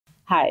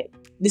Hi,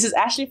 this is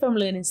Ashley from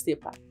Learning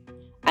Steelpan,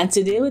 and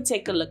today we'll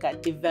take a look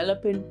at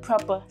developing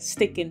proper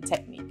sticking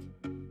technique.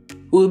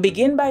 We'll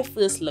begin by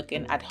first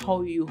looking at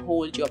how you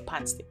hold your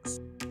pan sticks.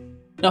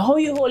 Now, how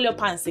you hold your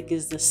pan stick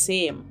is the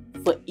same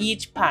for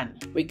each pan,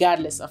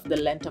 regardless of the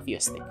length of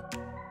your stick.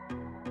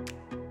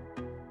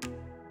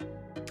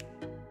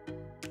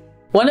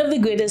 One of the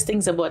greatest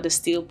things about the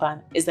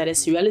Steelpan is that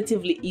it's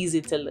relatively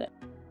easy to learn.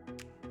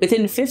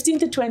 Within 15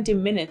 to 20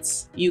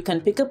 minutes, you can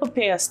pick up a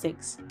pair of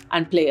sticks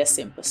and play a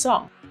simple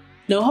song.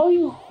 Now, how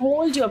you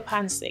hold your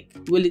pan stick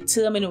will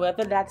determine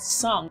whether that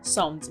song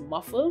sounds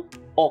muffled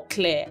or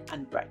clear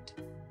and bright.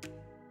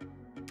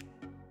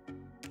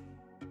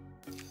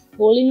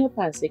 Holding your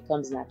pan stick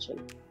comes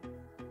naturally,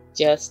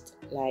 just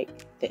like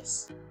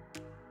this.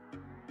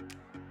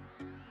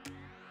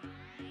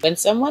 When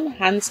someone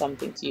hands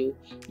something to you,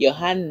 your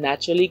hand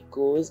naturally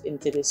goes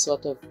into this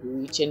sort of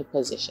reaching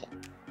position.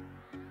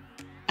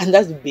 And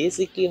that's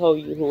basically how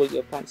you hold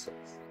your pan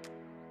sticks.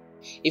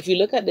 If you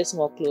look at this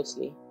more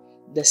closely,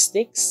 the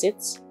stick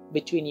sits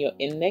between your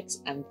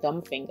index and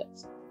thumb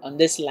fingers on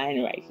this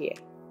line right here,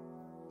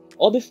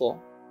 or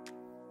before.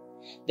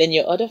 Then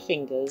your other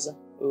fingers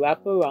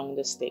wrap around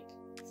the stick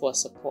for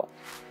support.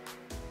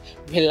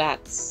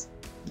 Relax.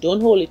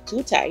 Don't hold it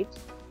too tight,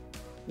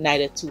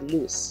 neither too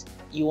loose.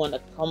 You want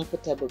a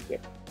comfortable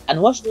grip. And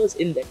watch those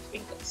index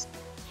fingers.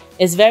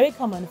 It's very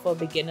common for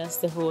beginners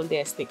to hold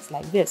their sticks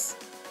like this.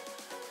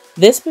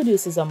 This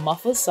produces a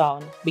muffled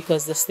sound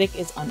because the stick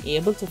is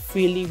unable to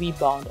freely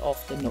rebound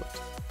off the note.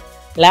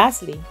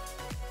 Lastly,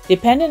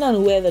 depending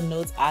on where the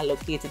notes are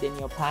located in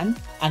your pan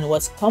and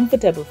what's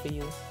comfortable for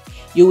you,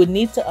 you would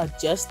need to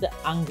adjust the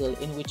angle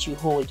in which you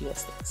hold your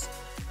sticks.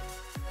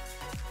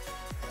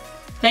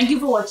 Thank you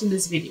for watching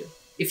this video.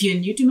 If you're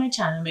new to my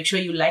channel, make sure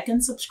you like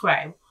and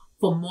subscribe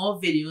for more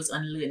videos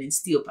on learning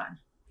Steelpan.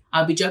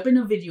 I'll be dropping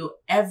a video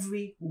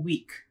every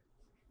week.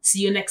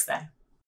 See you next time.